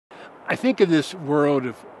I think in this world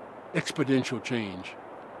of exponential change,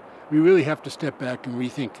 we really have to step back and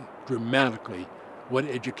rethink dramatically what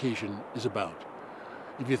education is about.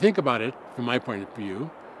 If you think about it, from my point of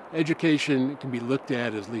view, education can be looked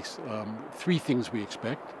at least three things we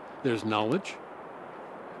expect. There's knowledge,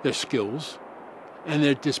 there's skills, and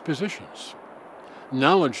there's dispositions.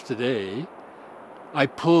 Knowledge today, I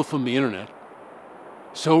pull from the internet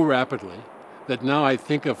so rapidly that now I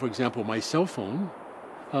think of, for example, my cell phone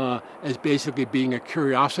as basically being a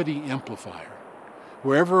curiosity amplifier.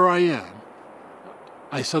 Wherever I am,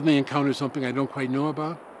 I suddenly encounter something I don't quite know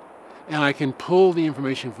about, and I can pull the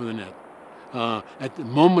information from the net at the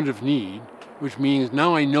moment of need, which means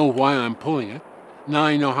now I know why I'm pulling it, now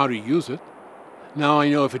I know how to use it, now I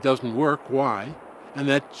know if it doesn't work, why, and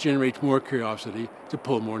that generates more curiosity to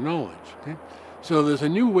pull more knowledge. Okay? So there's a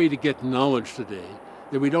new way to get knowledge today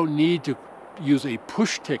that we don't need to use a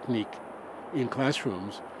push technique in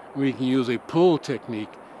classrooms. We can use a pull technique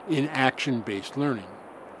in action-based learning.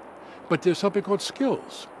 But there's something called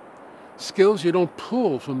skills. Skills you don't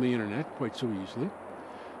pull from the internet quite so easily.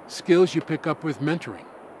 Skills you pick up with mentoring.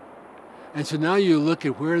 And so now you look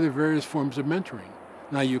at where are the various forms of mentoring.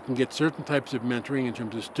 Now you can get certain types of mentoring in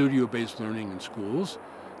terms of studio-based learning in schools.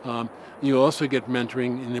 You also get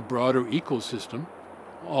mentoring in the broader ecosystem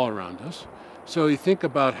all around us. So you think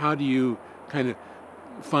about how do you kind of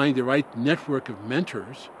find the right network of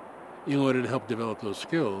mentors in order to help develop those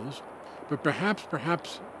skills. But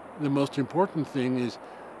perhaps the most important thing is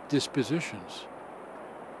dispositions.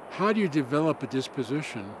 How do you develop a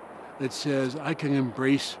disposition that says, I can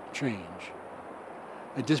embrace change?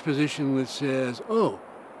 A disposition that says, oh,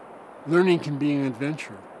 learning can be an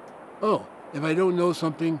adventure. Oh, if I don't know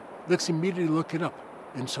something, let's immediately look it up,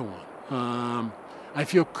 and so on. I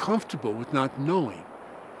feel comfortable with not knowing.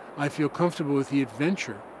 I feel comfortable with the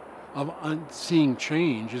adventure of seeing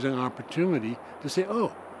change as an opportunity to say,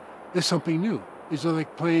 oh, there's something new. It's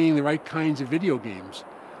like playing the right kinds of video games.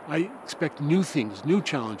 I expect new things, new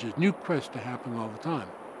challenges, new quests to happen all the time.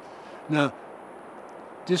 Now,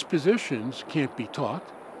 dispositions can't be taught,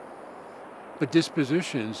 but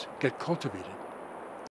dispositions get cultivated.